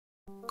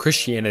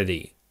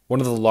Christianity, one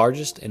of the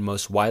largest and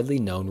most widely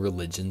known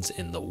religions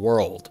in the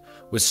world,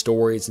 with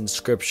stories in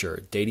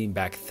scripture dating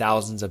back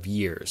thousands of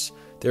years.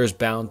 There is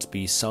bound to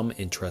be some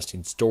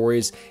interesting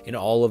stories in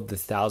all of the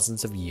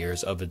thousands of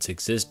years of its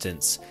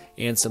existence,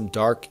 and some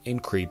dark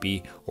and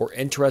creepy or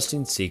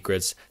interesting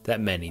secrets that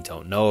many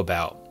don't know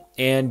about.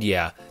 And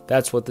yeah,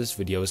 that's what this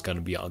video is going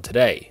to be on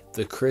today,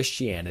 the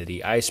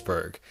Christianity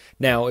iceberg.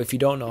 Now, if you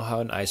don't know how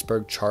an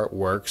iceberg chart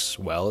works,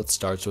 well, it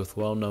starts with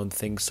well-known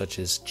things such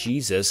as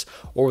Jesus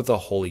or the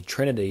Holy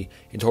Trinity,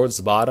 and towards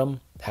the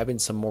bottom, having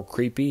some more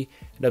creepy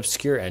and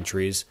obscure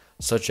entries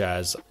such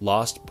as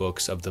lost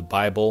books of the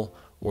Bible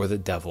or the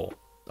devil.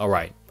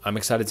 Alright, I'm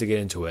excited to get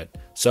into it,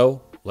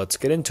 so let's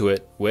get into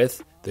it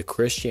with the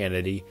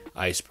Christianity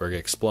iceberg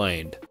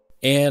explained.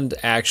 And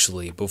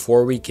actually,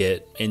 before we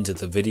get into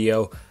the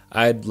video,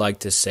 I'd like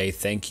to say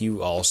thank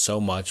you all so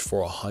much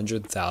for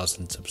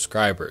 100,000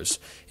 subscribers.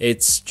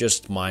 It's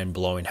just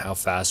mind-blowing how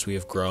fast we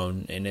have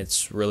grown, and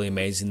it's really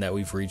amazing that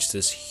we've reached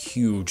this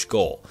huge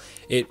goal.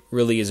 It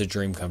really is a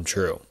dream come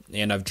true,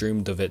 and I've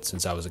dreamed of it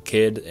since I was a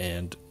kid,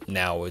 and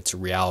now it's a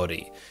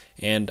reality.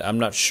 And I'm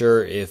not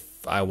sure if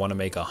I want to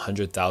make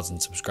 100,000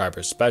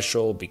 subscribers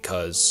special,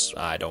 because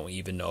I don't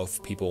even know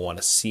if people want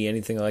to see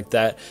anything like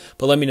that.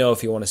 But let me know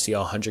if you want to see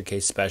a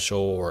 100K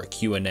special or a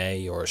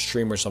Q&A or a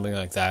stream or something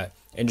like that.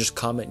 And just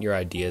comment your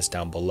ideas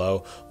down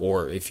below,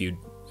 or if you'd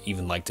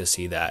even like to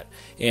see that.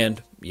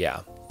 And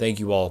yeah,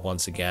 thank you all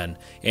once again.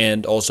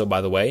 And also,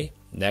 by the way,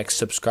 next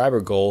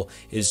subscriber goal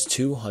is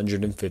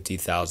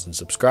 250,000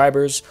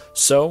 subscribers.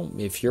 So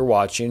if you're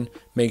watching,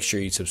 make sure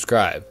you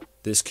subscribe.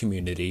 This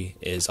community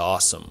is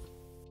awesome.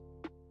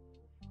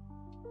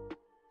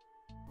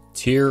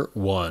 Tier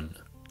 1.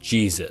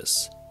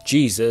 Jesus.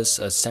 Jesus,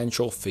 a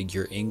central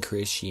figure in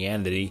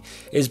Christianity,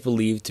 is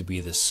believed to be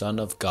the Son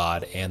of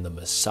God and the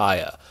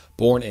Messiah.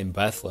 Born in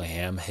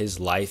Bethlehem, his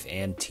life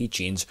and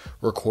teachings,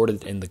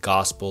 recorded in the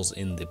Gospels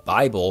in the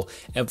Bible,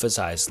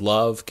 emphasize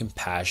love,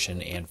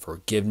 compassion, and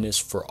forgiveness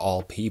for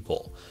all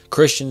people.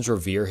 Christians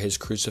revere his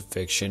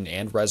crucifixion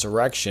and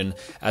resurrection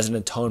as an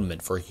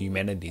atonement for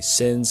humanity's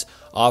sins,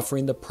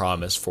 offering the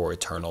promise for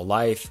eternal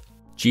life.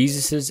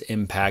 Jesus'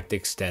 impact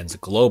extends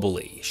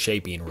globally,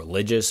 shaping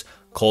religious,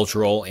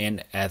 cultural,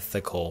 and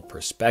ethical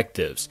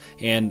perspectives,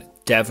 and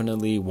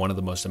definitely one of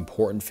the most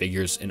important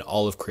figures in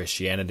all of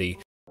Christianity.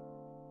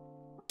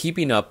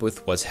 Keeping up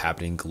with what's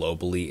happening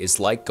globally is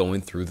like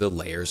going through the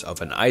layers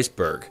of an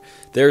iceberg.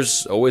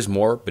 There's always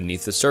more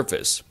beneath the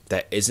surface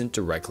that isn't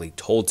directly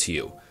told to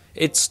you.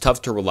 It's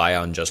tough to rely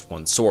on just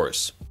one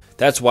source.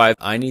 That's why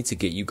I need to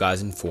get you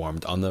guys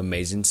informed on the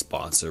amazing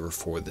sponsor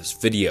for this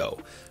video,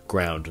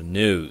 Ground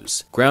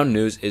News. Ground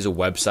News is a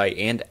website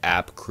and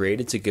app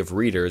created to give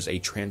readers a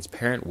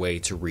transparent way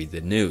to read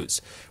the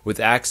news, with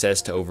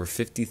access to over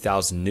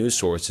 50,000 news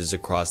sources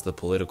across the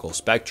political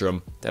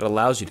spectrum that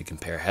allows you to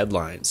compare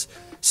headlines.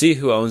 See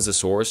who owns the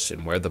source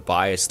and where the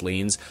bias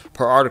leans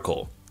per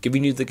article,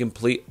 giving you the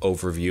complete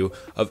overview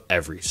of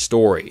every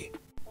story.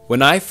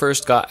 When I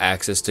first got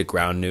access to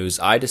Ground News,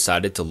 I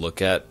decided to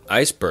look at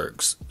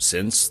icebergs,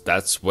 since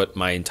that's what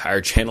my entire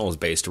channel is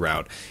based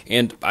around,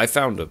 and I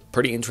found a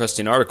pretty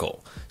interesting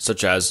article,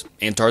 such as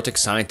Antarctic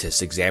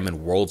scientists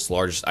examine world's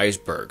largest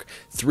iceberg,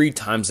 3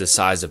 times the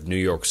size of New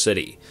York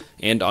City.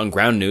 And on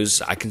Ground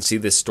News, I can see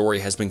this story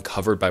has been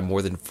covered by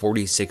more than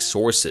 46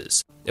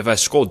 sources. If I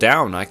scroll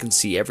down, I can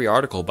see every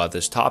article about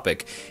this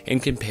topic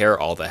and compare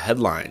all the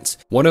headlines.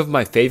 One of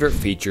my favorite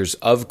features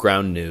of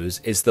Ground News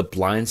is the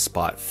blind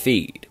spot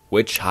feed,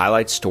 which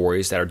highlights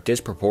stories that are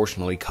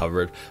disproportionately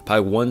covered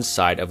by one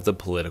side of the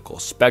political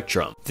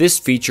spectrum. This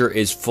feature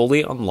is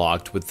fully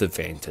unlocked with the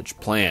Vantage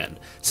plan.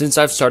 Since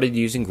I've started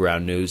using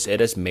Ground News,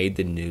 it has made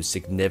the news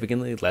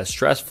significantly less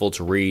stressful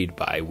to read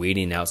by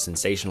weeding out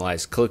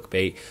sensationalized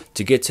clickbait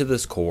to get to the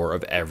core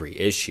of every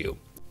issue.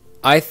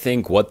 I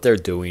think what they're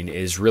doing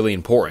is really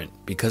important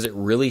because it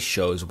really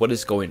shows what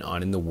is going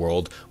on in the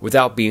world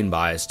without being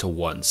biased to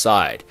one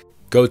side.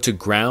 Go to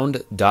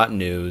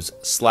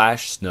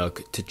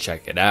ground.news/snook to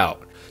check it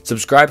out.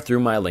 Subscribe through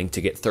my link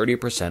to get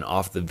 30%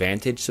 off the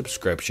Vantage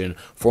subscription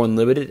for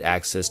unlimited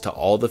access to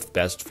all the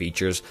best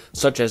features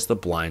such as the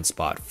blind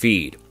spot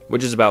feed,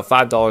 which is about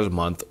 $5 a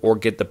month, or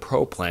get the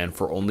pro plan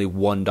for only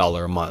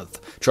 $1 a month.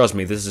 Trust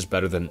me, this is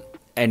better than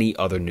any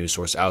other news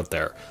source out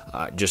there.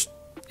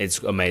 It's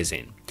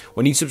amazing.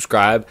 When you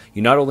subscribe,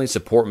 you not only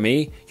support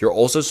me, you're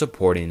also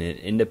supporting an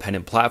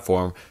independent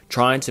platform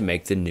trying to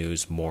make the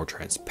news more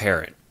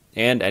transparent.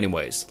 And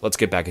anyways, let's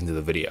get back into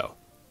the video.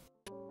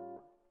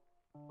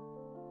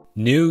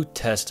 New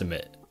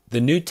Testament.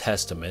 The New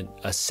Testament,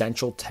 a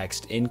central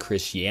text in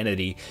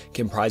Christianity,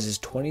 comprises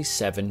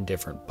 27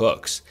 different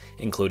books,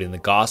 including the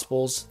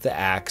Gospels, the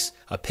Acts,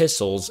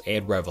 Epistles,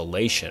 and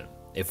Revelation.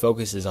 It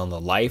focuses on the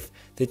life,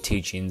 the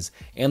teachings,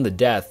 and the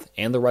death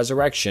and the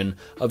resurrection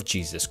of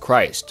Jesus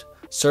Christ,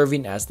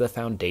 serving as the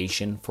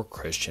foundation for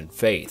Christian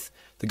faith.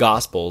 The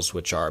Gospels,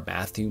 which are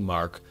Matthew,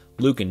 Mark,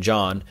 Luke, and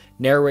John,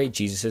 narrate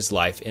Jesus'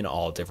 life in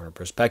all different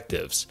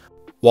perspectives.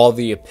 while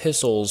the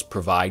epistles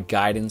provide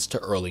guidance to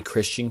early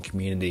Christian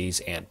communities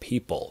and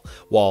people,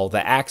 while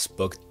the Acts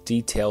book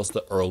details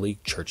the early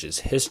church's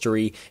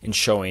history in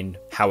showing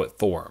how it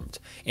formed,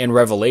 and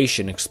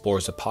Revelation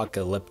explores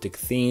apocalyptic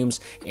themes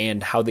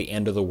and how the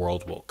end of the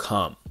world will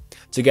come.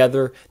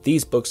 Together,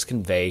 these books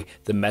convey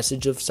the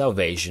message of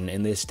salvation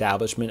and the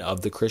establishment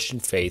of the Christian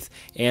faith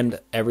and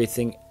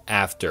everything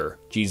after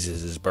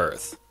Jesus'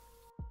 birth.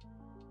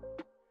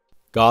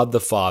 God the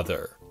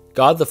Father.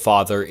 God the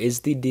Father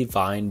is the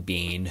divine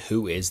being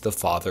who is the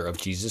Father of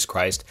Jesus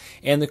Christ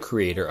and the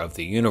creator of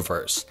the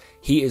universe.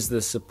 He is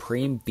the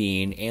supreme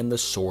being and the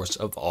source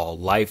of all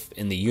life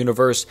in the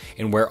universe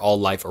and where all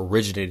life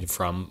originated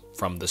from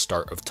the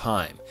start of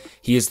time.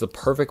 He is the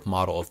perfect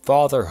model of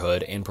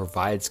fatherhood and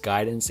provides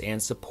guidance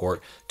and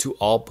support to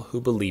all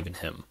who believe in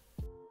him.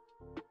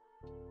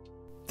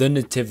 The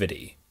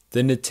Nativity.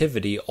 The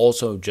Nativity,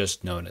 also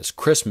just known as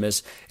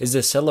Christmas, is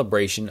a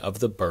celebration of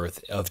the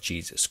birth of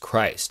Jesus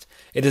Christ.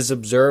 It is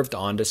observed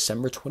on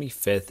December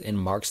 25th and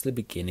marks the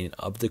beginning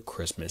of the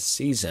Christmas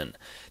season.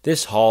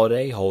 This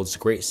holiday holds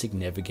great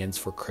significance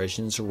for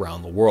Christians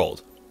around the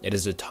world. It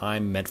is a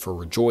time meant for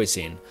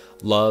rejoicing,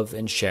 love,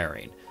 and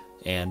sharing.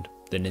 And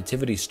the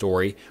Nativity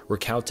story,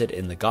 recounted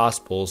in the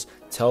Gospels,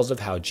 tells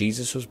of how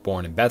Jesus was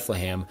born in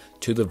Bethlehem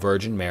to the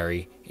Virgin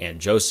Mary and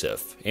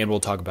Joseph. And we'll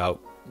talk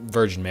about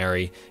Virgin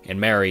Mary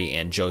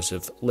and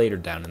Joseph later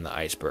down in the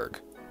Iceberg.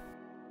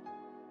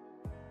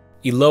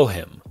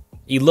 Elohim.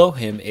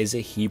 Elohim is a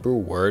Hebrew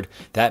word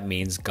that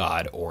means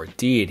God or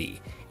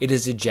deity. It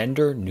is a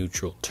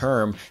gender-neutral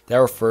term that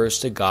refers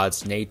to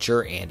God's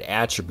nature and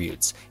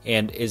attributes,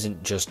 and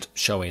isn't just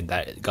showing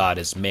that God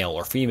is male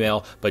or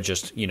female, but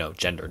just,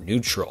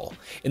 gender-neutral.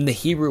 In the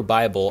Hebrew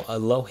Bible,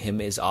 Elohim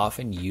is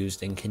often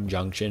used in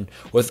conjunction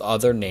with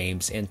other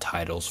names and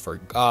titles for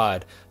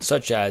God,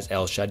 such as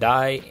El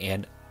Shaddai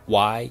and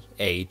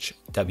YHWH.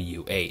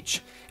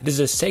 It is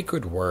a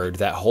sacred word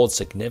that holds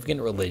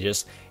significant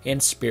religious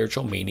and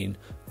spiritual meaning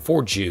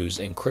for Jews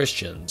and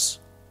Christians.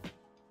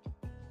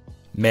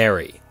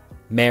 Mary.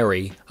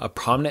 Mary, a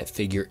prominent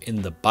figure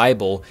in the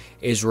Bible,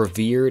 is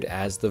revered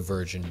as the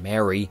Virgin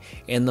Mary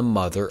and the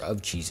mother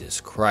of Jesus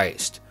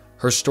Christ.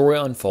 Her story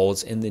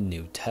unfolds in the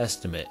New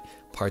Testament,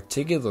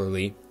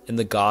 particularly in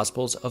the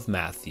Gospels of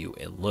Matthew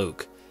and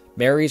Luke.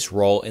 Mary's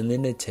role in the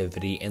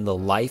Nativity and the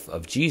life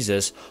of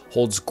Jesus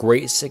holds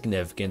great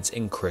significance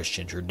in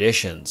Christian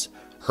traditions.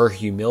 Her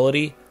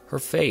humility, her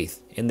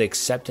faith, and the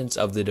acceptance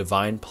of the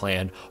divine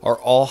plan are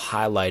all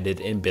highlighted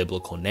in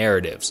biblical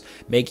narratives,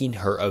 making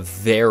her a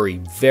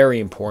very, very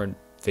important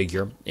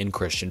figure in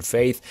Christian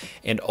faith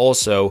and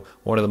also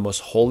one of the most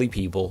holy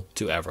people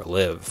to ever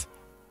live.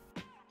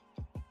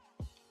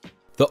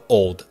 The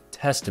Old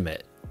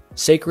Testament.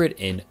 Sacred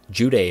in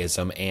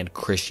Judaism and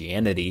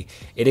Christianity,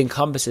 it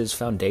encompasses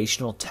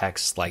foundational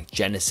texts like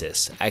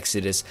Genesis,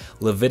 Exodus,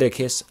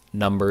 Leviticus,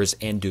 Numbers,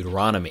 and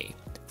Deuteronomy,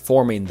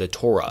 forming the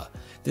Torah.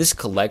 This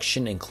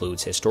collection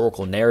includes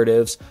historical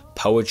narratives,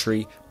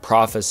 poetry,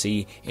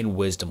 prophecy, and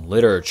wisdom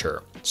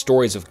literature.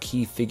 Stories of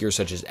key figures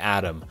such as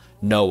Adam,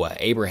 Noah,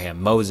 Abraham,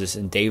 Moses,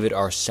 and David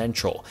are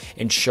central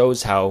and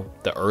shows how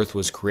the earth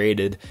was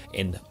created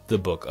in the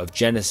book of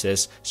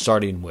Genesis,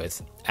 starting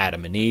with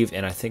Adam and Eve,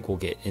 and I think we'll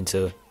get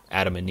into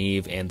Adam and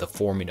Eve and the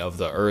forming of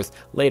the earth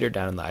later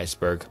down in the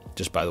Iceberg,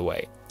 just by the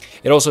way.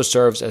 It also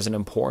serves as an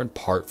important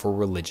part for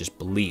religious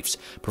beliefs,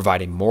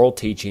 providing moral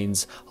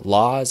teachings,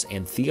 laws,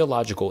 and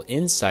theological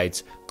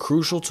insights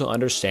crucial to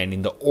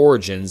understanding the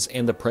origins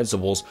and the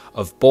principles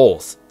of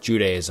both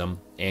Judaism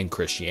and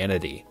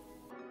Christianity.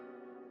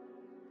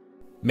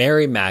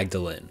 Mary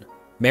Magdalene.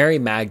 Mary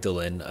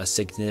Magdalene, a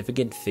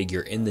significant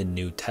figure in the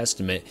New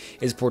Testament,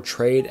 is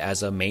portrayed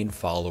as a main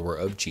follower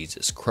of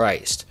Jesus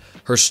Christ.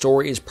 Her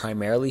story is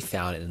primarily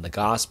found in the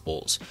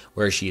Gospels,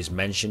 where she is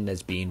mentioned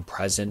as being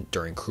present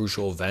during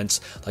crucial events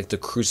like the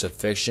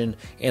crucifixion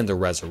and the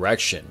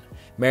resurrection.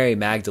 Mary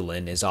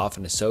Magdalene is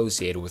often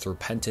associated with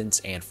repentance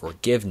and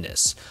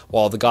forgiveness.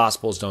 While the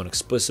Gospels don't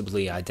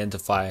explicitly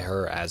identify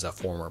her as a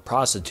former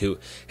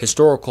prostitute,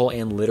 historical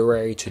and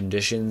literary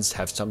traditions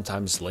have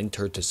sometimes linked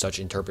her to such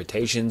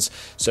interpretations,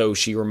 so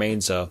she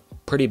remains a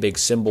pretty big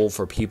symbol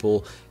for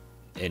people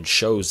and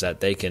shows that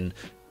they can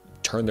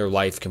turn their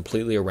life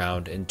completely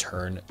around and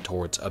turn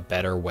towards a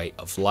better way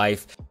of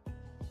life.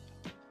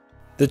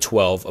 The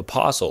 12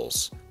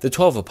 Apostles. The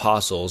 12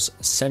 Apostles,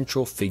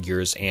 central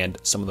figures and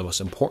some of the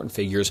most important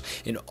figures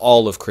in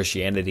all of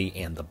Christianity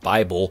and the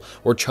Bible,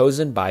 were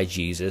chosen by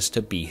Jesus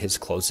to be his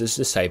closest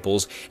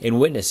disciples and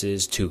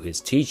witnesses to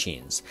his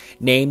teachings.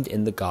 Named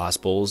in the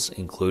Gospels,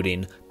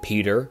 including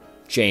Peter,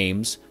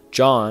 James,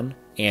 John,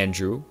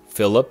 Andrew,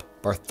 Philip,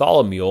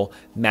 Bartholomew,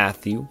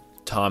 Matthew,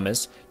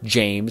 Thomas,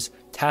 James,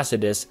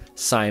 Tacitus,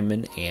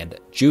 Simon, and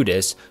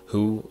Judas,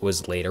 who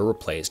was later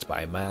replaced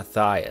by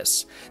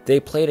Matthias.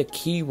 They played a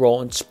key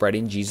role in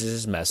spreading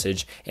Jesus'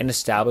 message and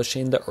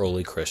establishing the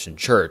early Christian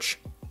church.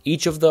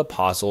 Each of the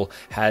apostles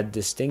had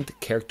distinct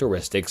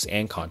characteristics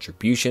and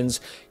contributions,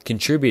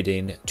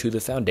 contributing to the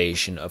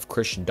foundation of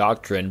Christian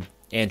doctrine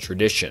and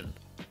tradition.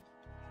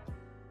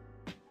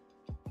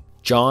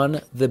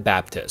 John the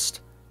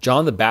Baptist.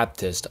 John the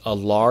Baptist, a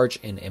large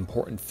and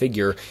important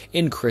figure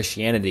in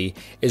Christianity,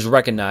 is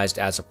recognized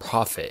as a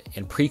prophet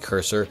and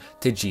precursor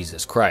to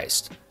Jesus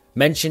Christ.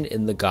 Mentioned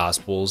in the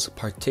Gospels,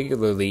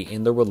 particularly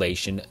in the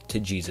relation to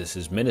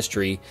Jesus'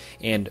 ministry,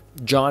 and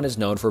John is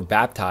known for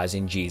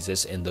baptizing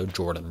Jesus in the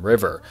Jordan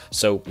River,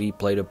 so he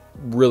played a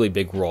really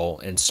big role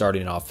in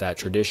starting off that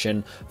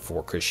tradition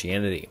for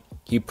Christianity.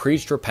 He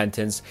preached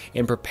repentance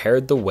and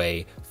prepared the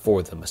way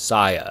for the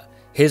Messiah.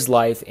 His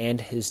life and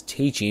his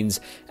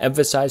teachings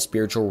emphasize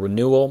spiritual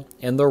renewal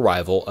and the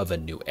arrival of a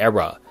new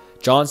era.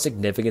 John's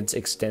significance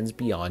extends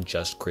beyond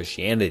just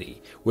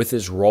Christianity, with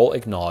his role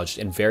acknowledged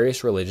in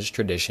various religious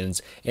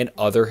traditions and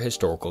other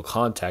historical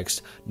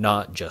contexts,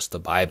 not just the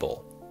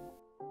Bible.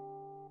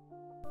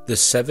 The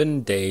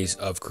 7 days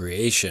of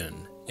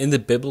creation. In the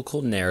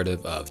biblical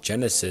narrative of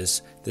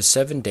Genesis, the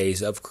 7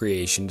 days of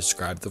creation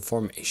describe the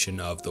formation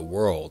of the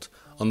world.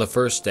 On the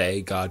first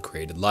day, God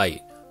created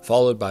light,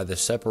 followed by the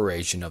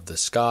separation of the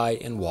sky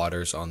and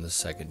waters on the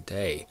second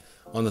day.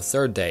 On the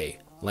third day,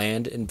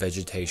 land and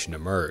vegetation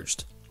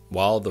emerged,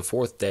 while the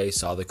fourth day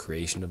saw the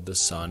creation of the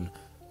sun,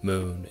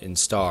 moon, and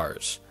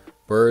stars.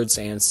 Birds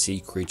and sea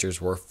creatures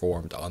were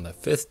formed on the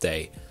fifth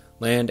day,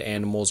 land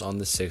animals on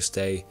the sixth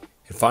day,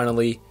 and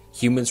finally,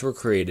 humans were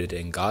created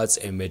in God's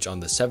image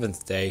on the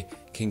seventh day,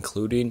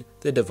 concluding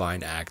the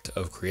divine act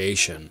of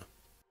creation.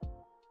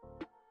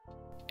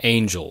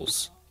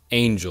 Angels.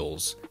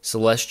 Angels,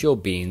 celestial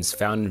beings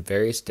found in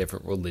various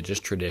different religious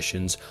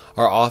traditions,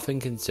 are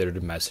often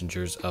considered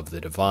messengers of the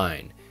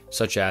divine.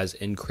 Such as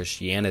in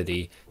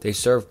Christianity, they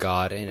serve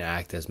God and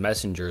act as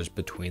messengers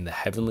between the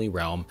heavenly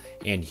realm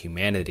and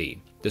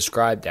humanity,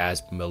 described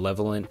as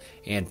malevolent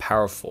and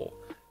powerful.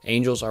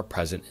 Angels are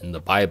present in the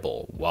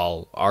Bible,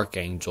 while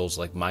archangels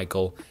like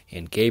Michael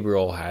and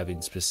Gabriel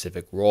having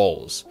specific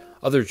roles.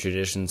 Other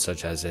traditions,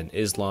 such as in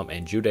Islam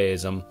and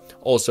Judaism,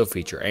 also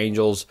feature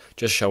angels,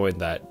 just showing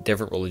that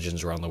different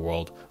religions around the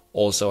world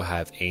also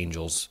have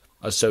angels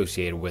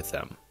associated with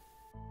them.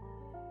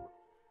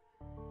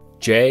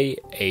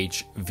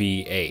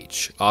 JHVH,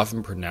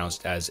 often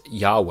pronounced as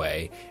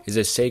Yahweh, is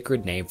a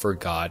sacred name for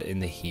God in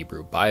the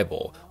Hebrew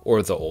Bible,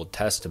 or the Old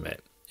Testament.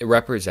 It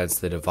represents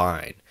the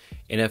divine,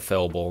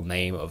 ineffable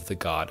name of the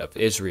God of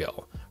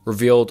Israel.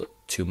 Revealed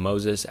to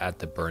Moses at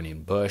the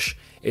burning bush,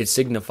 it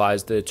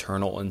signifies the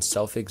eternal and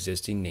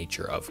self-existing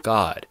nature of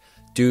God.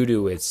 Due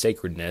to its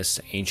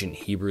sacredness, ancient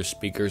Hebrew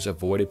speakers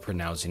avoided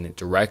pronouncing it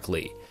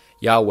directly.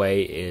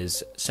 Yahweh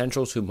is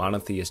central to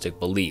monotheistic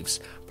beliefs,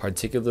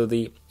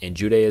 particularly in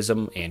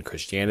Judaism and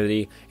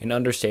Christianity, and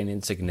understanding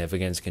its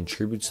significance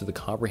contributes to the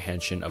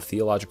comprehension of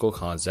theological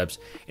concepts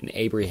in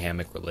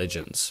Abrahamic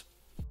religions.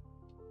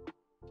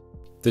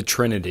 The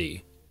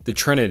Trinity. The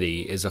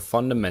Trinity is a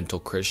fundamental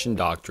Christian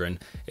doctrine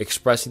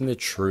expressing the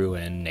true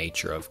and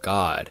nature of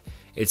God.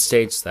 It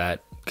states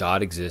that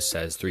God exists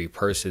as three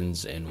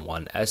persons in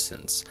one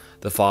essence,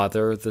 the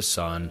Father, the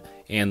Son,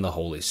 and the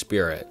Holy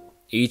Spirit.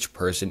 Each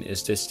person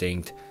is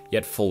distinct,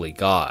 yet fully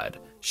God,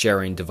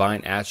 sharing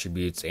divine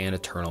attributes and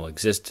eternal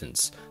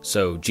existence.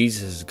 So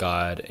Jesus is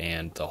God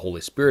and the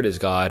Holy Spirit is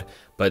God,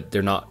 but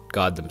they're not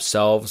God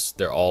themselves.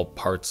 They're all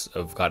parts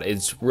of God.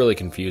 It's really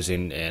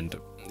confusing and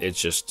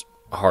it's just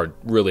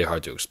really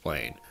hard to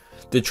explain.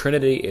 The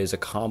Trinity is a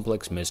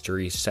complex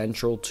mystery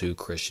central to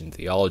Christian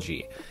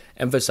theology,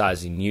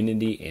 emphasizing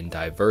unity in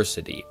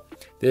diversity.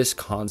 This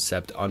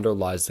concept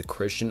underlies the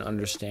Christian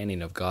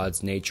understanding of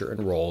God's nature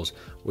and roles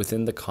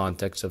within the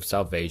context of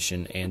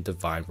salvation and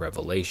divine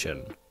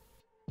revelation.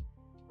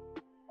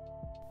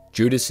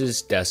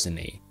 Judas's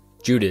destiny.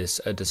 Judas,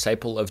 a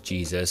disciple of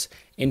Jesus,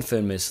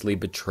 infamously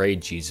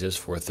betrayed Jesus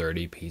for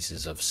 30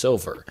 pieces of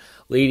silver,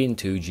 leading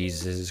to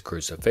Jesus'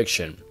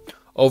 crucifixion.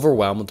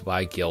 Overwhelmed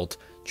by guilt,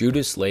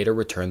 Judas later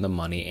returned the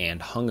money and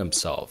hung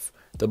himself.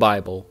 The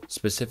Bible,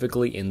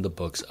 specifically in the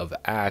books of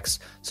Acts,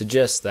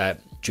 suggests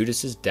that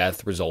Judas's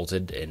death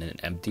resulted in an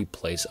empty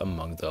place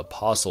among the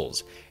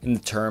apostles, and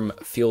the term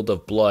field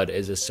of blood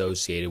is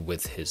associated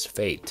with his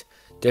fate.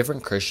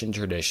 Different Christian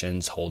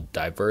traditions hold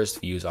diverse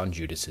views on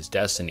Judas's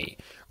destiny,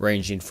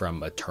 ranging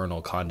from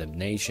eternal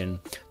condemnation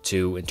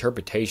to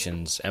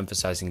interpretations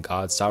emphasizing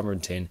God's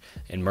sovereignty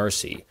and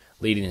mercy,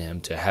 leading him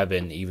to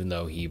heaven even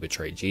though he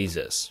betrayed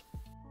Jesus.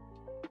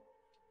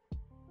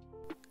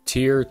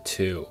 Tier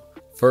 2.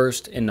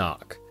 First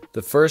Enoch.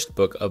 The first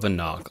book of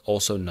Enoch,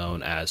 also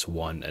known as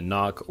 1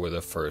 Enoch or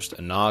the First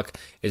Enoch,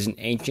 is an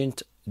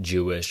ancient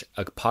Jewish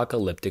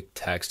apocalyptic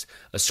text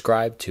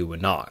ascribed to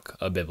Enoch,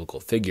 a biblical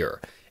figure.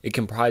 It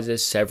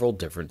comprises several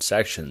different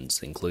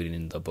sections,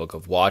 including the Book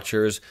of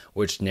Watchers,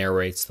 which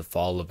narrates the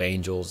fall of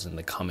angels and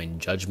the coming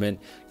judgment,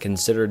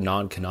 considered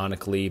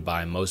non-canonically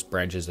by most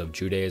branches of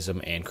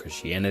Judaism and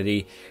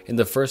Christianity, and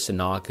the First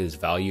Enoch is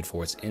valued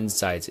for its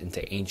insights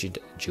into ancient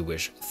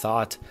Jewish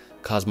thought,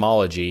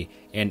 cosmology,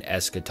 and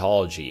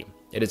eschatology.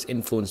 It has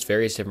influenced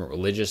various different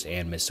religious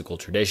and mystical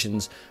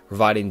traditions,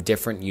 providing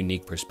different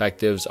unique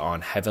perspectives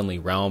on heavenly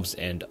realms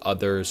and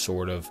other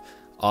sort of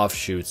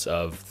offshoots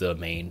of the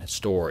main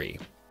story.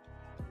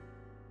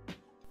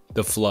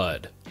 The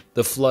Flood.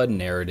 The flood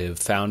narrative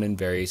found in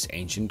various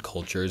ancient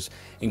cultures,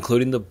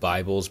 including the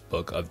Bible's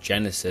book of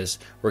Genesis,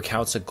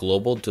 recounts a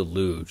global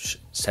deluge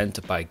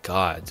sent by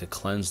God to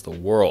cleanse the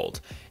world.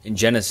 In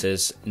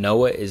Genesis,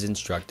 Noah is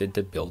instructed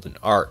to build an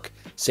ark,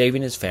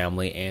 saving his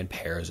family and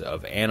pairs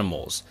of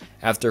animals.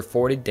 After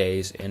 40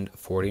 days and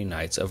 40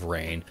 nights of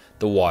rain,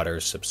 the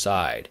waters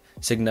subside,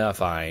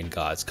 signifying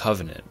God's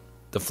covenant.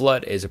 The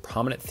flood is a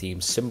prominent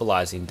theme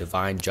symbolizing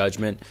divine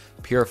judgment,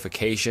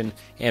 purification,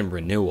 and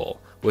renewal,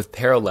 with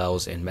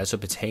parallels in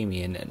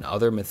Mesopotamian and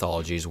other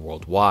mythologies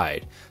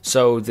worldwide.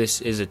 So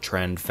this is a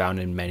trend found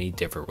in many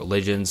different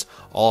religions,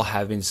 all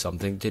having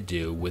something to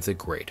do with a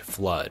great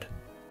flood.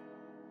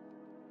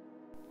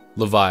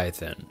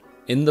 Leviathan.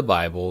 In the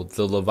Bible,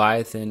 the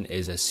Leviathan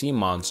is a sea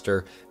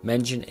monster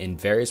mentioned in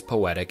various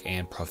poetic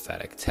and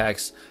prophetic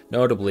texts,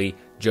 notably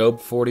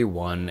Job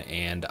 41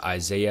 and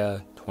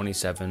Isaiah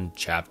 27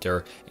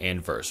 chapter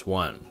and verse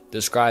 1,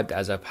 described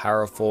as a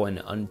powerful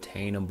and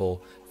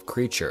untamable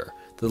creature.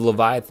 The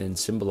Leviathan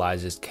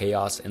symbolizes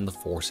chaos and the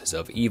forces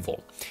of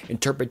evil.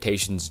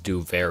 Interpretations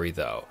do vary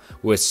though,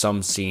 with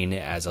some seeing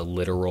it as a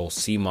literal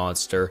sea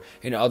monster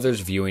and others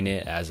viewing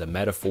it as a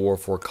metaphor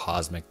for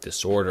cosmic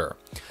disorder.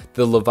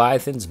 The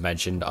Leviathan's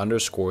mentioned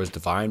underscores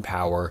divine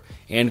power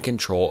and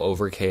control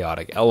over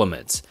chaotic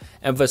elements,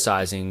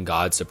 emphasizing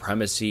God's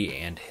supremacy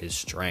and his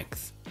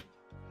strength.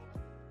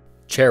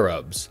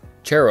 Cherubs.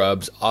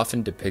 Cherubs,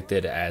 often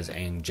depicted as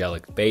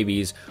angelic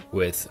babies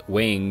with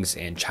wings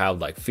and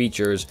childlike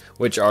features,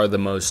 which are the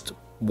most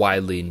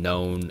widely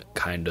known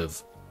kind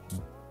of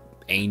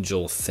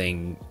angel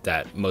thing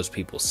that most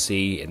people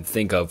see and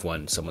think of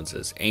when someone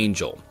says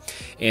angel.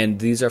 And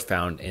these are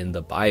found in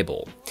the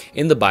Bible.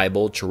 In the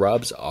Bible,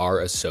 cherubs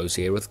are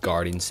associated with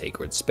guarding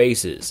sacred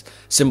spaces,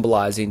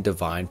 symbolizing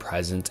divine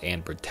presence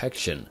and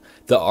protection.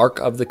 The Ark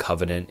of the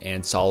Covenant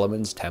and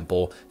Solomon's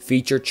Temple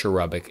feature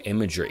cherubic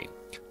imagery.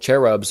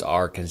 Cherubs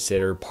are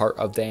considered part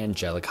of the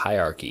angelic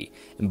hierarchy,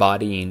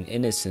 embodying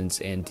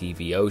innocence and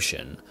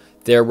devotion.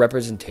 Their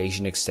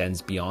representation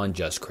extends beyond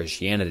just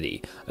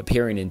Christianity,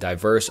 appearing in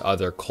diverse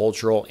other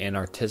cultural and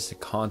artistic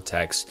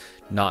contexts,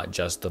 not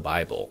just the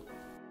Bible.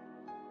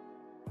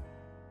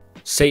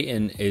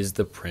 Satan is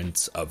the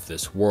prince of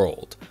this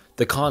world.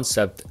 The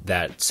concept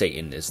that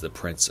Satan is the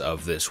prince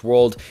of this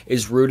world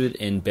is rooted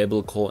in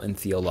biblical and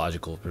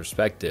theological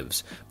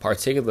perspectives,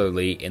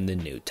 particularly in the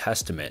New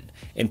Testament.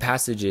 In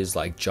passages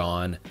like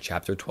John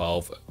chapter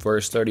 12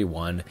 verse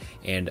 31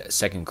 and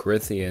 2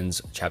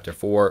 Corinthians chapter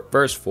 4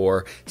 verse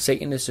 4,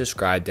 Satan is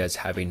described as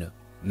having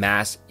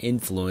mass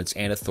influence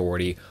and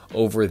authority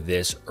over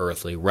this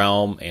earthly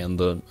realm and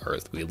the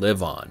earth we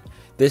live on.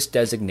 This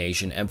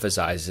designation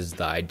emphasizes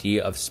the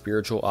idea of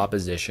spiritual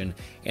opposition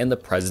and the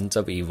presence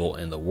of evil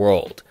in the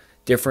world.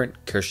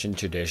 Different Christian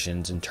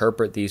traditions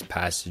interpret these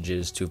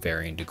passages to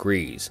varying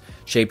degrees,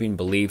 shaping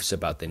beliefs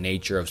about the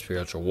nature of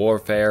spiritual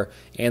warfare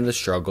and the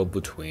struggle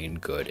between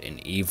good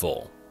and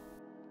evil.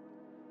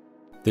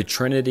 The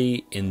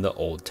Trinity in the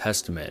Old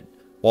Testament.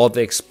 While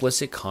the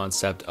explicit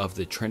concept of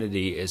the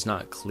Trinity is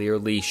not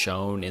clearly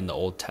shown in the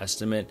Old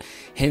Testament,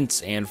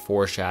 hints and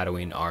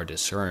foreshadowing are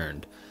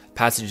discerned.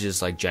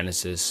 Passages like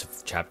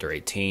Genesis chapter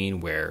 18,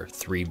 where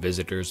 3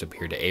 visitors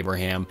appear to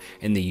Abraham,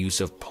 and the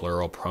use of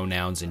plural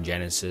pronouns in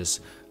Genesis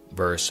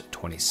verse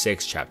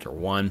 26 chapter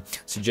 1,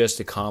 suggest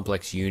a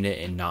complex unit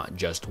and not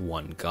just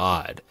one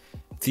God.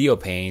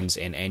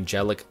 Theophanies and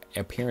angelic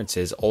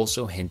appearances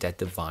also hint at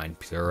divine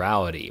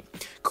plurality.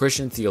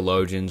 Christian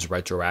theologians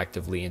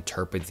retroactively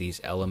interpret these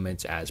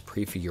elements as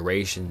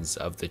prefigurations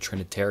of the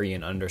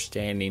Trinitarian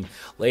understanding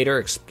later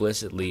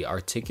explicitly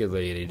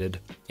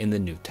articulated in the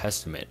New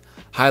Testament,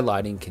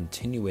 highlighting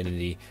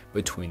continuity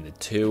between the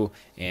two,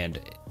 and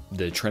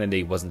the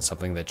Trinity wasn't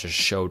something that just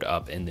showed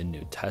up in the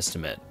New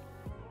Testament.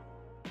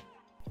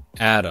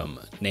 Adam,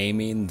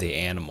 naming the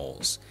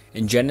animals.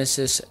 In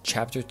Genesis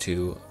chapter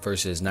 2,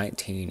 verses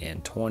 19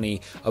 and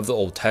 20 of the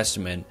Old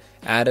Testament,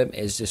 Adam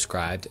is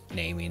described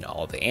naming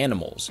all the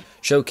animals,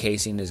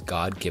 showcasing his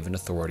God-given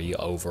authority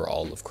over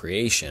all of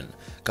creation.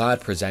 God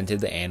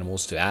presented the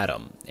animals to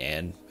Adam,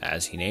 and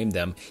as he named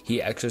them,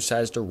 he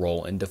exercised a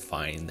role in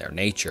defining their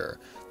nature.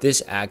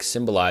 This act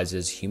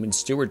symbolizes human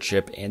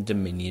stewardship and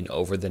dominion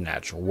over the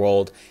natural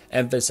world,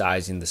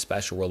 emphasizing the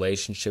special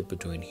relationship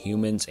between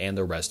humans and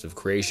the rest of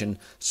creation,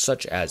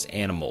 such as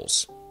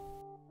animals.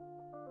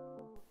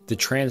 The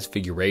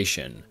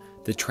Transfiguration.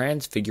 The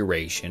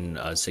Transfiguration,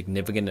 a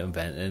significant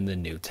event in the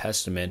New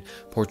Testament,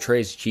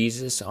 portrays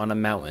Jesus on a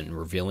mountain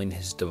revealing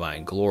his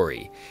divine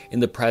glory. In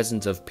the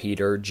presence of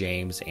Peter,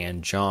 James,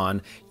 and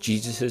John,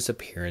 Jesus'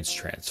 appearance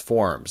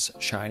transforms,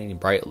 shining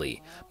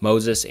brightly.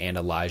 Moses and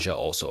Elijah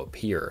also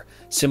appear,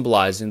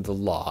 symbolizing the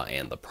law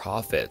and the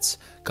prophets.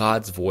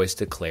 God's voice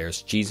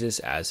declares Jesus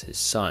as his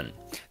son.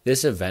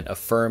 This event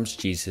affirms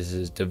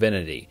Jesus'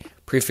 divinity,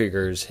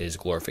 prefigures his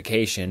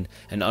glorification,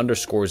 and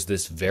underscores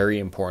this very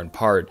important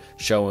part,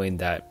 showing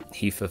that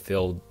he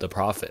fulfilled the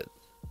prophet.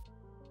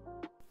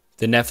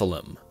 The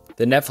Nephilim.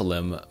 The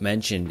Nephilim,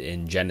 mentioned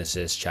in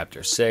Genesis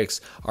chapter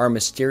 6, are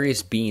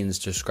mysterious beings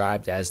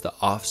described as the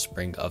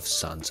offspring of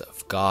sons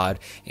of God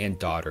and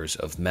daughters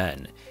of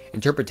men.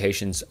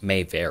 Interpretations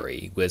may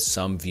vary, with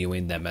some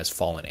viewing them as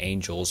fallen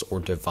angels or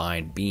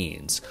divine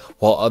beings,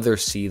 while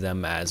others see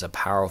them as a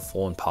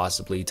powerful and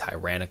possibly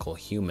tyrannical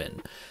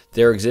human.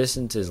 Their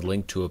existence is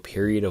linked to a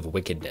period of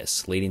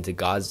wickedness, leading to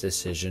God's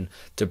decision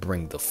to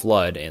bring the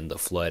flood, and the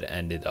flood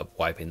ended up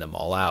wiping them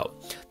all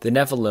out. The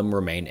Nephilim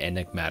remain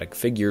enigmatic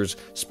figures,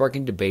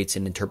 sparking debates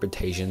and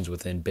interpretations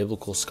within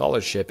biblical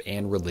scholarship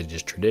and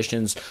religious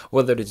traditions,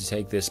 whether to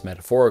take this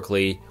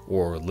metaphorically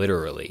or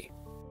literally.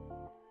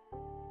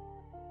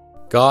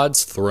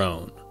 God's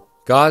throne.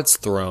 God's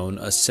throne,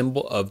 a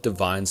symbol of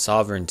divine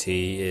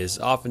sovereignty, is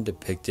often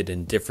depicted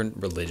in different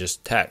religious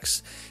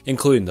texts,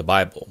 including the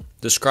Bible,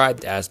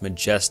 described as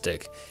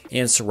majestic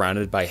and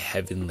surrounded by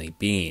heavenly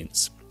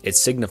beings. It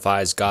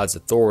signifies God's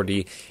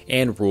authority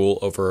and rule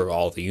over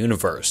all the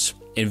universe.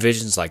 In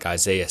visions like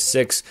Isaiah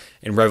 6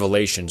 and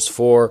Revelations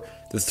 4,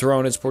 the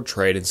throne is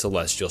portrayed in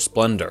celestial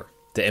splendor.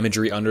 The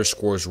imagery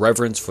underscores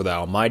reverence for the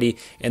Almighty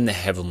and the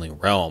heavenly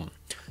realm.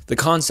 The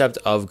concept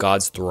of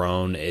God's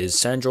throne is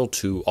central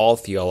to all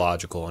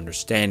theological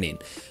understanding,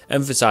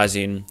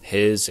 emphasizing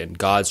His and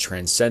God's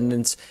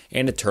transcendence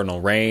and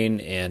eternal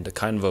reign, and a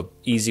kind of an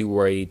easy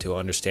way to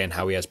understand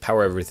how He has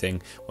power over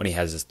everything when He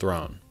has His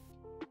throne.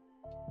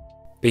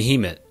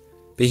 Behemoth.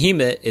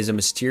 Behemoth is a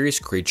mysterious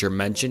creature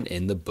mentioned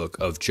in the book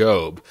of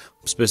Job,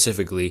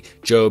 specifically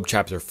Job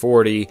chapter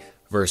 40,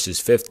 verses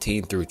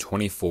 15 through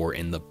 24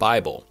 in the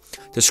Bible.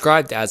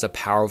 Described as a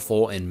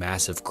powerful and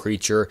massive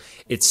creature,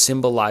 it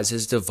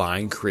symbolizes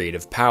divine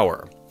creative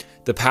power.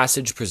 The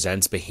passage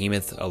presents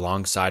Behemoth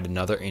alongside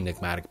another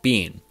enigmatic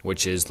being,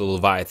 which is the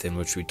Leviathan,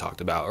 which we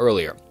talked about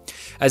earlier,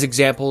 as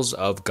examples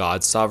of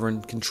God's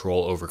sovereign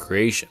control over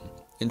creation.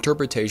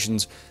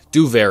 Interpretations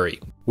do vary,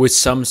 with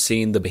some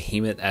seeing the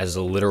behemoth as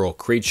a literal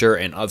creature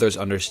and others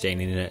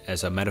understanding it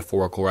as a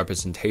metaphorical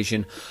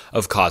representation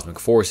of cosmic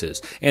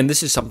forces. And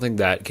this is something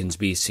that can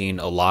be seen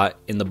a lot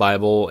in the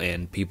Bible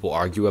and people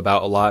argue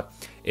about a lot,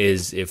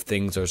 is if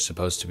things are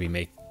supposed to be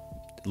made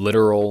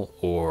literal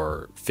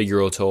or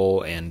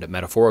figurative and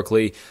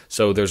metaphorically.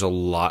 So there's a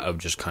lot of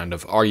just kind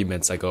of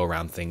arguments that go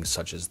around things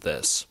such as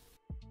this.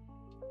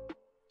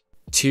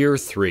 Tier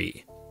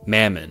 3.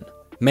 Mammon.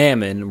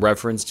 Mammon,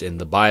 referenced in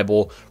the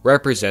Bible,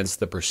 represents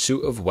the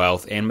pursuit of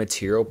wealth and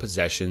material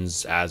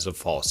possessions as a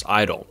false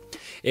idol.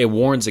 It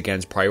warns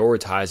against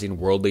prioritizing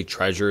worldly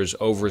treasures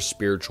over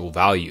spiritual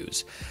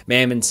values.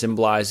 Mammon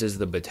symbolizes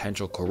the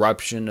potential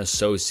corruption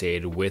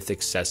associated with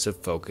excessive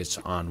focus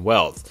on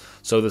wealth.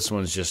 So this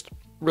one's just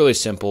really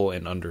simple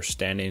in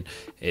understanding.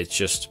 It's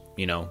just,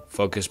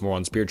 focus more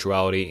on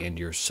spirituality and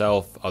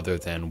yourself other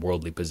than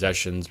worldly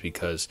possessions,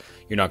 because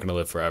you're not going to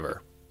live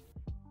forever.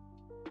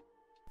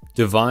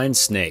 Divine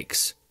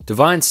snakes.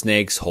 Divine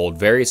snakes hold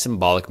very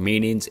symbolic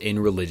meanings in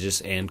religious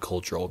and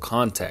cultural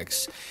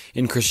contexts.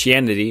 In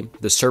Christianity,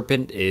 the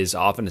serpent is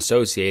often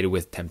associated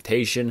with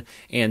temptation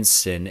and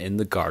sin in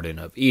the Garden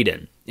of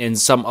Eden. In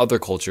some other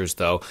cultures,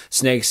 though,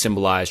 snakes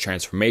symbolize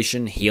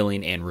transformation,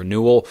 healing, and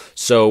renewal,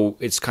 so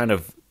it's kind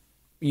of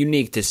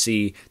unique to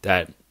see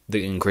that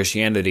in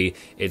Christianity,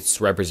 it's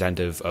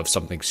representative of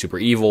something super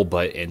evil,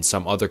 but in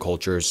some other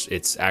cultures,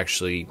 it's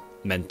actually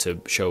meant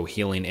to show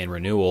healing and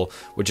renewal,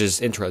 which is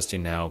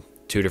interesting now.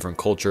 Two different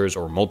cultures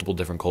or multiple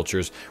different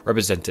cultures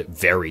represent it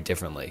very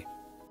differently.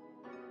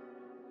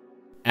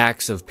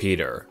 Acts of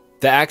Peter.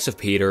 The Acts of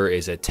Peter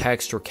is a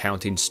text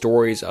recounting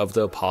stories of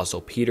the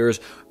Apostle Peter's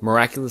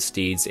miraculous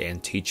deeds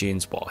and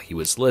teachings while he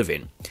was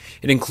living.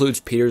 It includes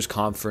Peter's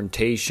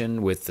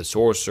confrontation with the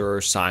sorcerer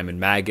Simon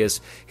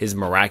Magus, his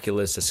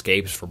miraculous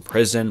escapes from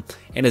prison,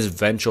 and his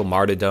eventual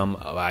martyrdom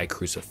by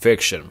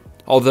crucifixion.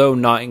 Although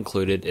not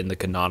included in the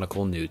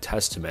canonical New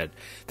Testament,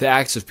 the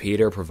Acts of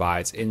Peter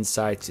provides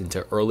insights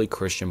into early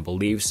Christian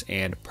beliefs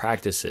and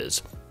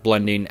practices,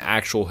 blending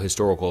actual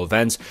historical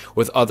events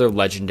with other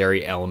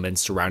legendary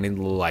elements surrounding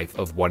the life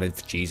of one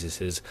of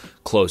Jesus'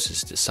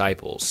 closest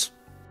disciples.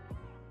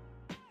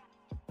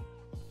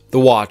 The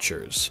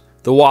Watchers.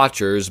 The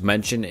Watchers,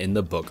 mentioned in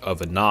the Book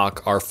of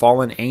Enoch, are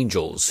fallen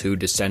angels who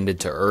descended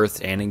to earth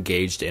and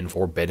engaged in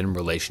forbidden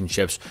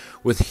relationships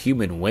with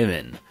human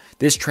women.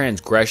 This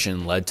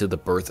transgression led to the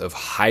birth of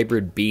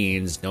hybrid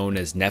beings known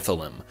as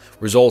Nephilim,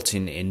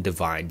 resulting in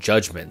divine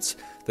judgments.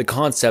 The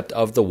concept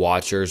of the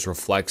Watchers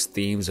reflects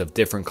themes of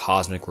different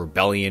cosmic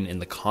rebellion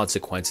and the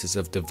consequences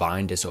of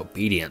divine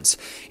disobedience,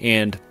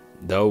 and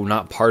though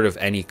not part of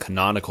any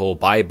canonical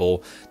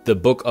Bible, the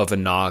Book of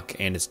Enoch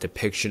and its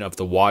depiction of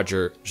the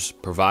Watchers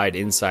provide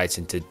insights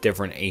into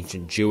different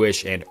ancient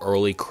Jewish and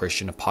early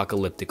Christian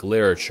apocalyptic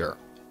literature.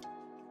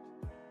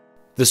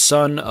 The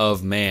Son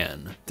of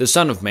Man. The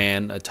Son of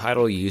Man, a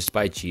title used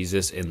by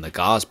Jesus in the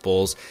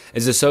Gospels,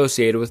 is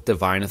associated with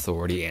divine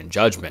authority and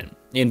judgment.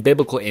 In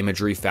biblical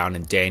imagery found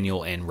in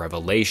Daniel and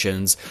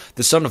Revelations,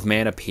 the Son of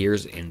Man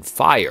appears in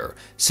fire,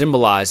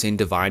 symbolizing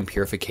divine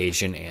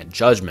purification and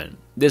judgment.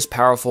 This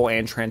powerful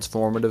and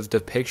transformative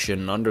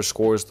depiction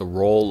underscores the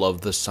role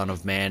of the Son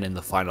of Man in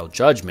the final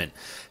judgment,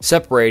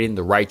 separating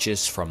the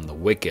righteous from the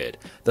wicked.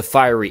 The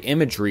fiery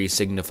imagery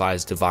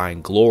signifies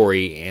divine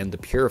glory and the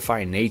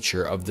purifying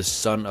nature of the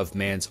Son of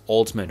Man's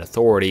ultimate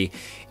authority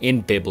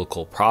in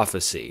biblical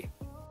prophecy.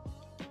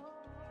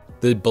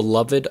 The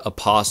beloved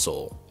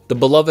apostle. The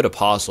beloved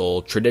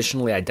apostle,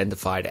 traditionally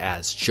identified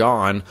as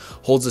John,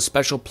 holds a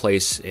special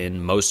place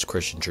in most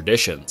Christian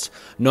traditions.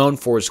 Known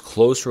for his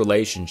close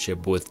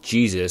relationship with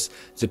Jesus,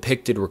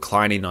 depicted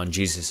reclining on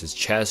Jesus'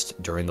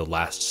 chest during the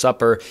Last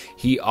Supper,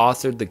 he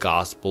authored the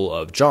Gospel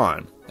of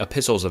John,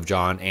 Epistles of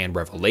John, and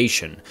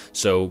Revelation,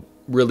 so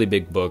really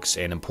big books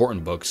and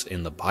important books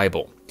in the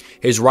Bible.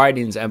 His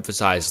writings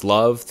emphasize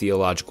love,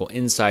 theological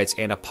insights,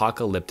 and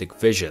apocalyptic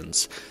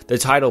visions. The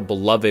title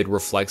Beloved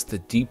reflects the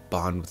deep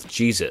bond with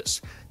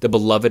Jesus. The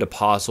beloved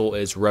apostle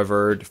is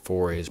revered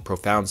for his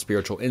profound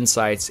spiritual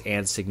insights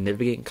and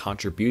significant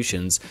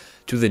contributions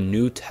to the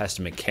New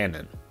Testament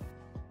canon.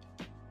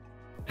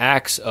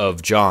 Acts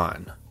of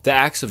John. The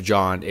Acts of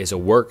John is a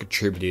work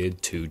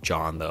attributed to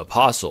John the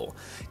Apostle,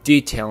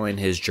 detailing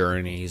his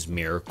journeys,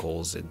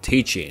 miracles, and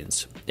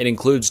teachings. It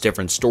includes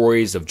different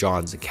stories of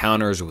John's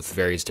encounters with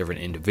various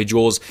different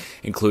individuals,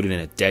 including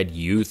a dead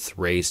youth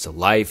raised to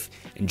life,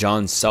 and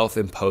John's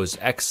self-imposed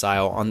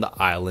exile on the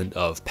island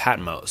of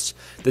Patmos.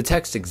 The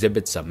text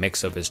exhibits a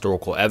mix of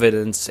historical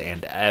evidence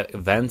and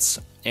events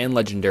and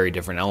legendary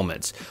different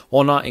elements.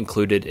 While not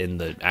included in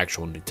the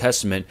actual New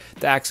Testament,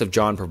 the Acts of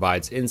John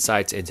provides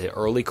insights into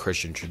early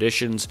Christian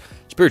traditions,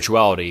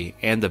 spirituality,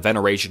 and the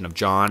veneration of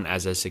John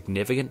as a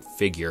significant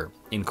figure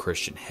in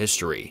Christian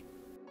history.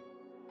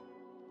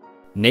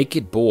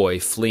 Naked boy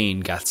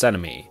fleeing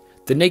Gethsemane.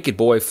 The naked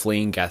boy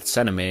fleeing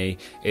Gethsemane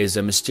is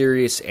a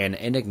mysterious and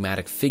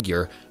enigmatic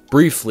figure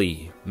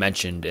briefly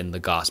mentioned in the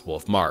Gospel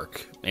of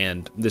Mark.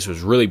 And this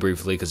was really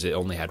briefly because it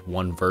only had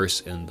one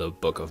verse in the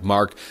book of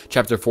Mark,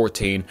 chapter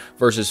 14,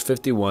 verses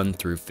 51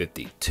 through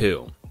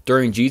 52.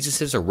 During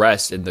Jesus'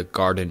 arrest in the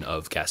Garden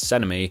of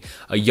Gethsemane,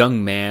 a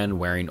young man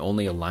wearing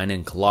only a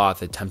linen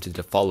cloth attempted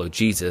to follow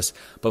Jesus,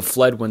 but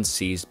fled when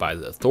seized by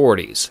the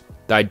authorities.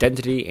 The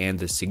identity and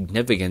the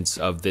significance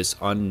of this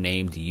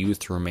unnamed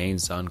youth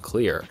remains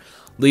unclear,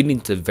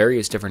 leading to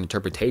various different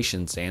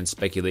interpretations and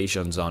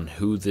speculations on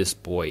who this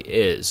boy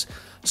is.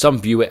 Some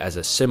view it as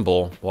a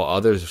symbol, while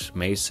others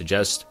may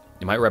suggest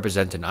it might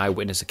represent an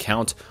eyewitness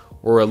account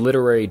or a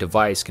literary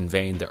device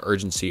conveying the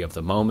urgency of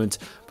the moment,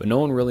 but no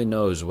one really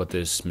knows what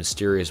this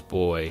mysterious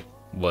boy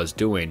was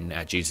doing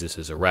at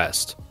Jesus'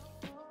 arrest.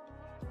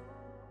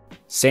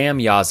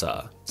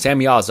 Samyaza.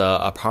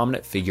 Samyaza, a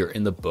prominent figure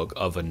in the Book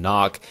of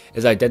Enoch,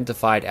 is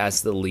identified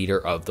as the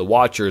leader of the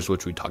Watchers,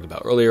 which we talked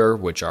about earlier,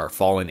 which are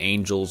fallen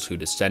angels who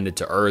descended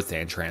to earth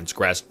and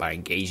transgressed by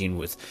engaging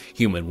with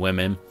human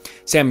women.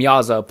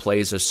 Samyaza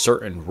plays a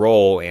certain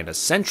role and a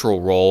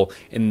central role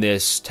in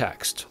this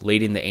text,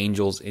 leading the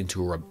angels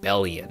into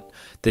rebellion.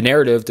 The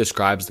narrative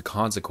describes the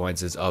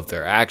consequences of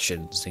their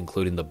actions,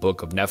 including the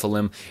Book of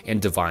Nephilim and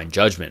divine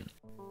judgment.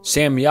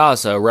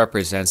 Samyaza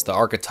represents the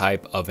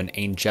archetype of an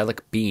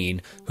angelic being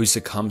who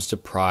succumbs to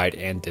pride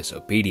and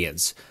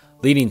disobedience,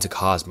 leading to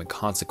cosmic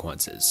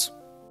consequences.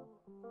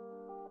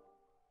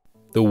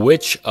 The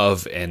Witch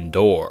of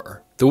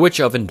Endor. The Witch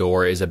of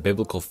Endor is a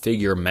biblical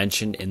figure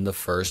mentioned in the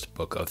first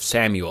book of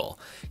Samuel.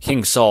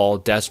 King Saul,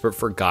 desperate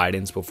for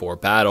guidance before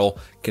battle,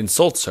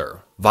 consults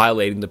her,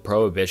 violating the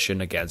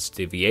prohibition against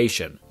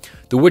deviation.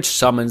 The witch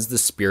summons the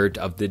spirit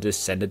of the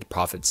descended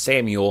prophet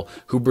Samuel,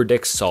 who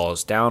predicts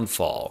Saul's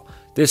downfall.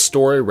 This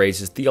story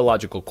raises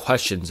theological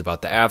questions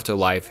about the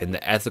afterlife and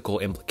the ethical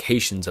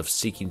implications of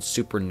seeking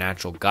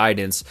supernatural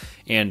guidance,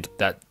 and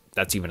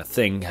that's even a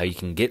thing, how you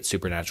can get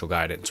supernatural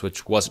guidance,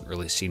 which wasn't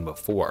really seen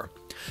before.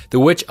 The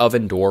Witch of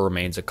Endor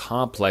remains a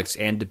complex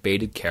and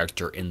debated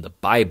character in the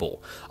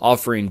Bible,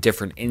 offering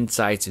different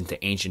insights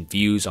into ancient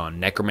views on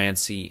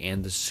necromancy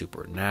and the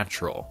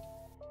supernatural.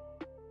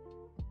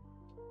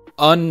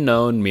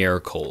 Unknown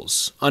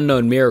miracles.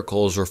 Unknown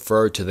miracles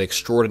refer to the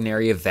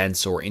extraordinary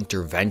events or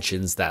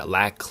interventions that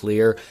lack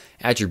clear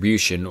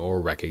attribution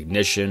or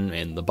recognition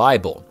in the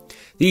Bible.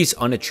 These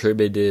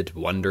unattributed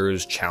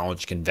wonders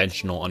challenge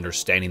conventional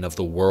understanding of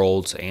the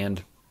world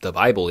and the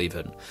Bible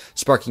even,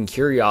 sparking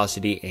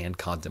curiosity and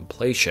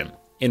contemplation.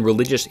 In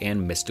religious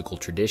and mystical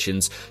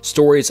traditions,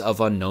 stories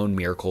of unknown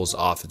miracles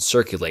often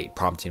circulate,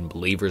 prompting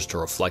believers to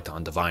reflect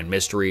on divine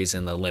mysteries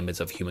and the limits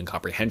of human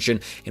comprehension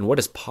and what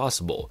is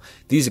possible.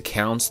 These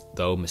accounts,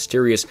 though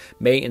mysterious,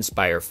 may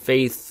inspire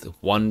faith,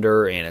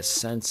 wonder, and a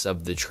sense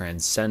of the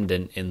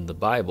transcendent in the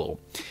Bible,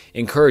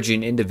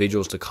 encouraging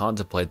individuals to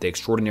contemplate the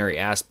extraordinary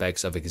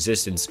aspects of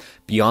existence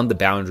beyond the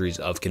boundaries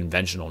of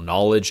conventional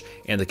knowledge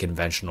and the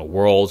conventional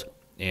world,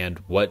 and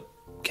what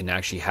can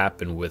actually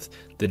happen with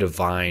the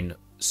divine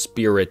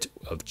Spirit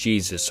of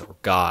Jesus or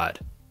God.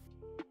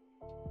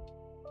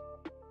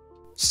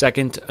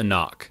 Second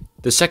Enoch.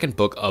 The second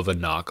book of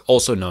Enoch,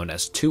 also known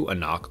as 2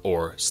 Enoch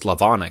or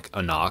Slavonic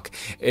Enoch,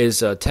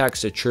 is a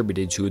text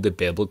attributed to the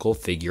biblical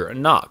figure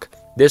Enoch.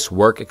 This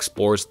work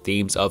explores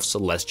themes of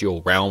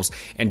celestial realms,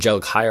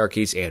 angelic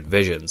hierarchies, and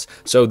visions,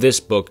 so this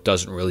book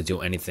doesn't really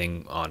do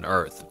anything on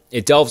earth.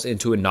 It delves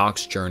into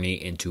Enoch's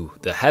journey into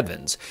the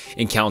heavens,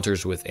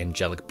 encounters with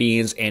angelic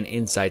beings, and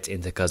insights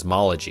into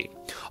cosmology.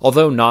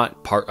 Although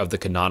not part of the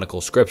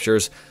canonical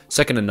scriptures,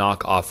 2nd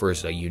Enoch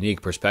offers a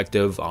unique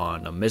perspective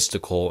on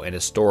mystical and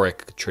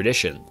historic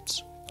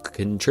traditions,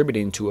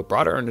 contributing to a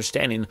broader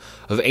understanding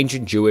of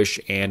ancient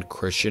Jewish and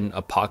Christian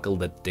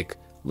apocalyptic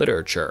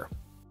literature.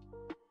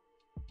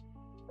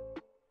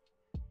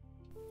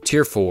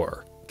 Tier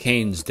 4.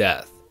 Cain's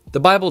death. The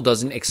Bible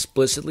doesn't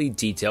explicitly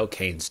detail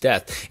Cain's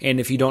death, and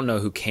if you don't know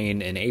who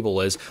Cain and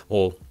Abel is,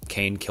 well,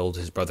 Cain killed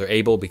his brother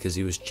Abel because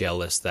he was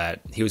jealous that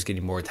he was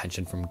getting more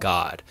attention from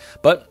God.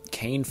 But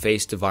Cain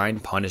faced divine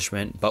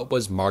punishment, but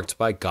was marked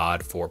by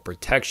God for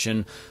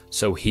protection,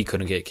 so he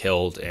couldn't get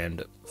killed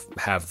and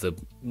have the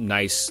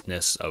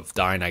niceness of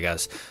dying, I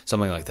guess,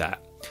 something like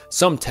that.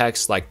 Some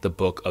texts, like the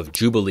Book of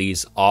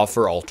Jubilees,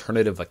 offer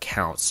alternative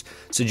accounts,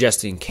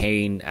 suggesting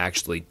Cain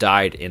actually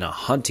died in a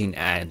hunting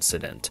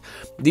incident.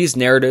 These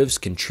narratives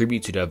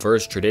contribute to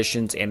diverse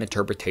traditions and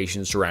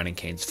interpretations surrounding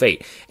Cain's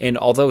fate, and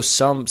although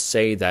some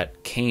say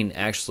that Cain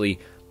actually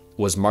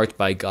was marked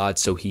by God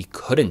so he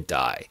couldn't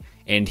die,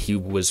 and he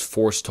was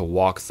forced to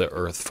walk the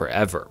earth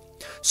forever.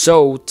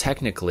 So,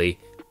 technically,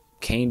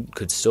 Cain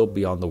could still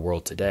be on the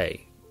world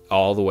today.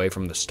 All the way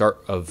from the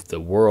start of the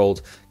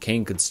world,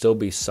 Cain could still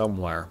be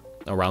somewhere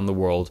around the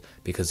world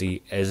because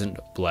he isn't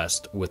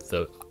blessed with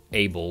the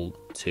able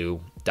to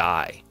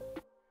die.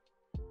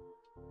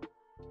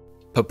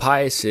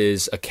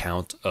 Papias'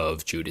 account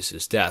of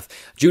Judas's death.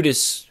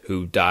 Judas,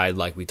 who died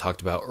like we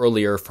talked about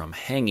earlier from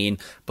hanging,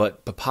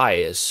 but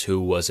Papias, who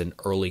was an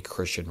early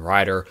Christian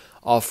writer,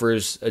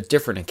 offers a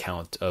different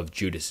account of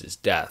Judas's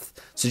death,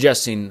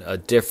 suggesting a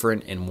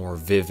different and more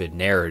vivid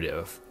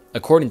narrative.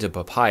 According to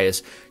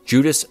Papias,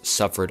 Judas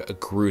suffered a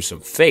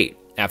gruesome fate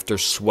after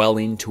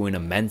swelling to an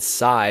immense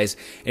size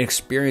and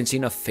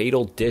experiencing a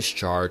fatal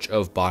discharge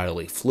of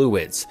bodily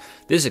fluids.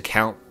 This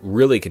account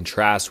really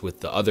contrasts with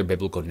the other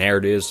biblical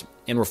narratives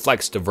and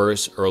reflects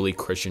diverse early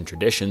Christian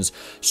traditions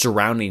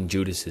surrounding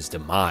Judas's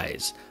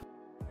demise.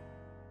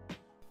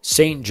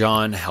 Saint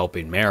John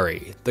helping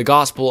Mary. The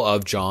Gospel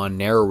of John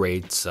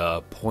narrates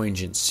a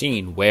poignant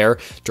scene where,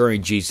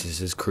 during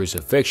Jesus'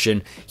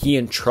 crucifixion, he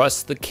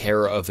entrusts the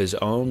care of his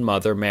own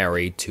mother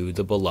Mary to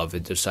the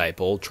beloved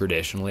disciple,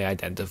 traditionally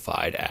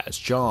identified as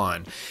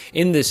John.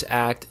 In this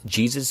act,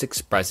 Jesus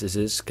expresses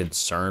his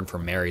concern for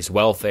Mary's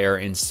welfare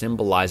and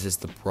symbolizes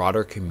the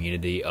broader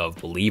community of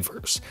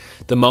believers.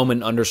 The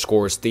moment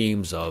underscores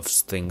themes of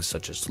things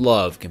such as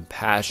love,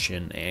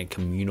 compassion, and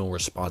communal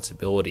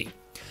responsibility.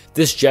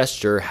 This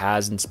gesture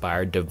has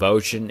inspired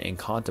devotion and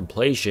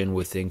contemplation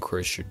within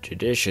Christian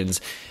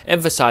traditions,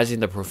 emphasizing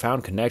the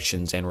profound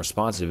connections and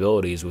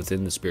responsibilities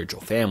within the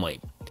spiritual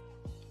family.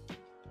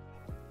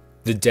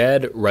 The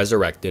dead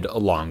resurrected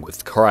along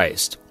with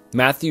Christ.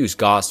 Matthew's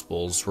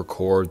Gospels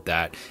record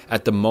that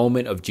at the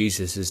moment of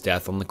Jesus'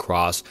 death on the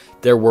cross,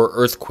 there were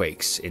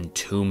earthquakes and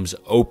tombs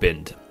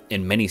opened,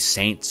 and many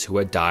saints who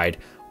had died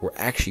were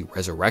actually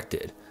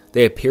resurrected.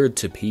 They appeared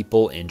to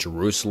people in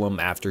Jerusalem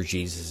after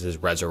Jesus'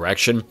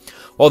 resurrection.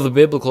 While the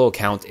biblical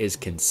account is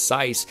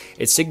concise,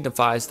 it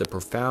signifies the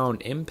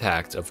profound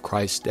impact of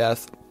Christ's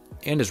death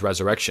and his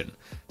resurrection,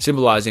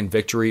 symbolizing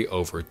victory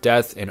over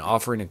death and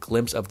offering a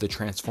glimpse of the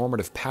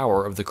transformative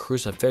power of the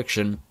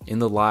crucifixion in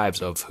the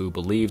lives of who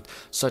believed,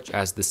 such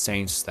as the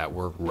saints that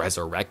were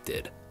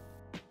resurrected.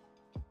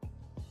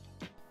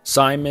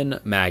 Simon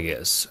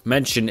Magus,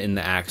 mentioned in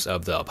the Acts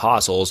of the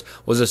Apostles,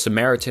 was a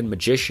Samaritan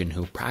magician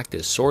who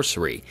practiced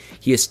sorcery.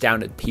 He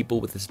astounded people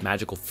with his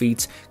magical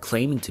feats,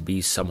 claiming to be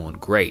someone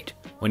great.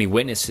 When he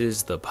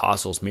witnesses the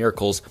apostles'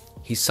 miracles,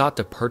 he sought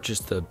to purchase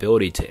the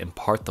ability to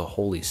impart the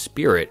Holy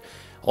Spirit.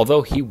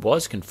 Although he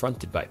was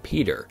confronted by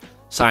Peter,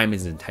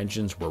 Simon's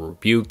intentions were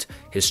rebuked.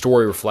 His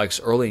story reflects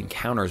early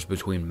encounters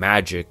between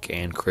magic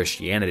and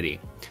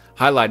Christianity,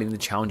 highlighting the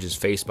challenges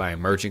faced by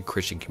emerging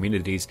Christian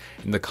communities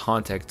in the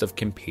context of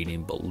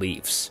competing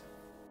beliefs.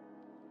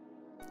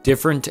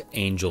 Different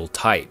angel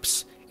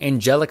types.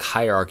 Angelic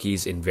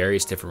hierarchies in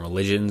various different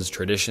religions,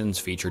 traditions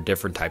feature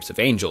different types of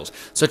angels,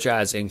 such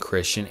as in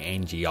Christian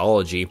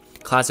angelology.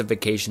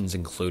 Classifications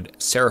include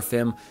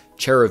seraphim,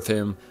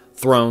 cherubim,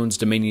 thrones,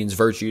 dominions,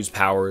 virtues,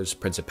 powers,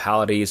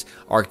 principalities,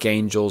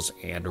 archangels,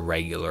 and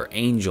regular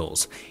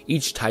angels.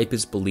 Each type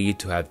is believed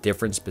to have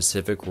different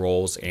specific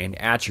roles and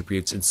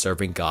attributes in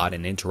serving God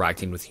and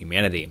interacting with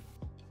humanity.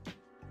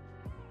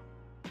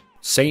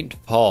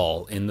 Saint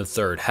Paul in the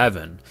third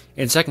heaven.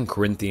 In 2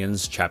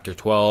 Corinthians chapter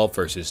 12,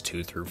 verses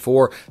 2 through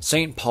 4,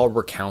 Saint Paul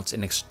recounts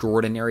an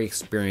extraordinary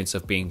experience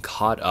of being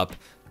caught up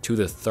to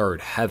the third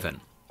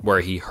heaven.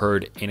 where he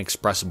heard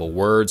inexpressible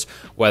words,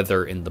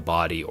 whether in the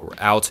body or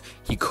out,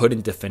 he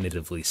couldn't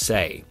definitively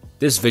say.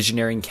 This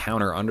visionary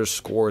encounter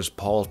underscores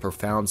Paul's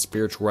profound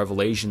spiritual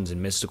revelations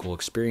and mystical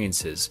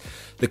experiences.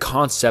 The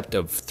concept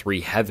of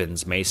three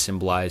heavens may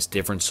symbolize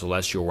different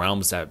celestial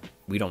realms that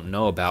we don't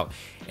know about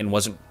and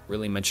wasn't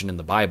really mentioned in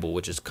the Bible,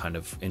 which is kind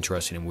of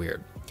interesting and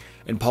weird.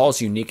 And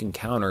Paul's unique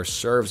encounter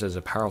serves as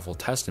a powerful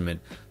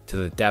testament to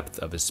the depth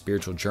of his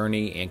spiritual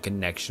journey and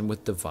connection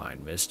with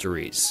divine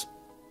mysteries.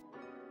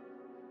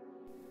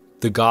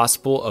 The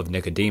Gospel of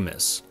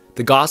Nicodemus.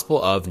 The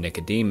Gospel of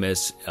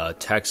Nicodemus, a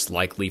text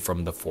likely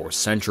from the 4th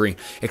century,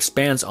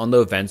 expands on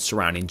the events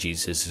surrounding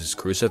Jesus'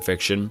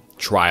 crucifixion,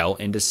 trial,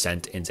 and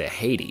descent into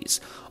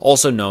Hades.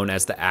 Also known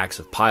as the Acts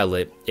of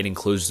Pilate, it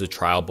includes the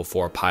trial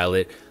before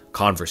Pilate,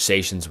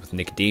 conversations with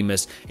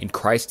Nicodemus, and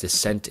Christ's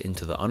descent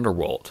into the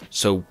underworld.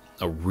 So,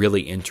 a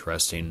really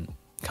interesting,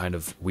 kind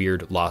of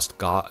weird lost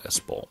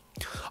gospel.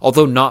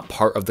 Although not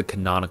part of the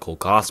canonical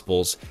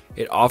Gospels,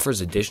 it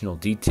offers additional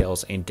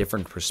details and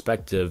different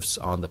perspectives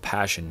on the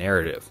Passion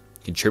narrative,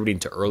 contributing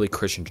to early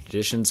Christian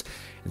traditions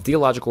and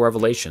theological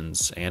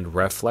revelations and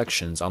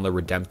reflections on the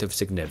redemptive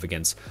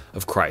significance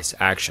of Christ's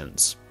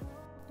actions.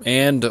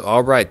 And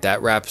alright,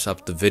 that wraps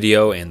up the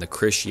video and the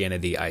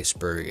Christianity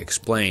Iceberg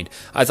Explained.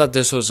 I thought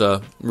this was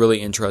a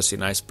really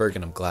interesting iceberg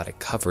and I'm glad I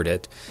covered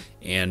it.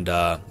 And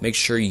make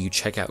sure you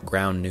check out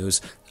Ground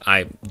News.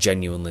 I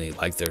genuinely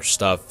like their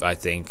stuff. I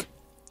think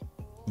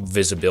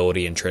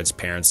visibility and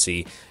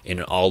transparency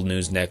in all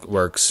news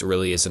networks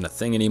really isn't a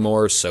thing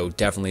anymore. So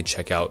definitely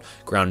check out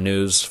Ground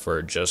News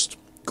for just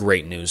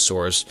great news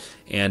source.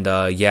 And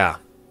yeah.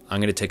 I'm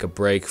going to take a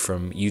break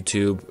from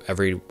YouTube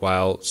every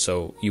while,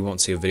 so you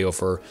won't see a video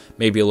for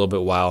maybe a little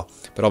bit while,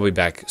 but I'll be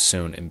back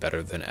soon and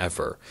better than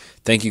ever.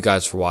 Thank you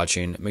guys for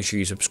watching. Make sure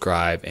you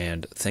subscribe,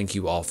 and thank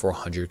you all for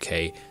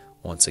 100K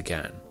once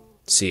again.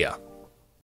 See ya.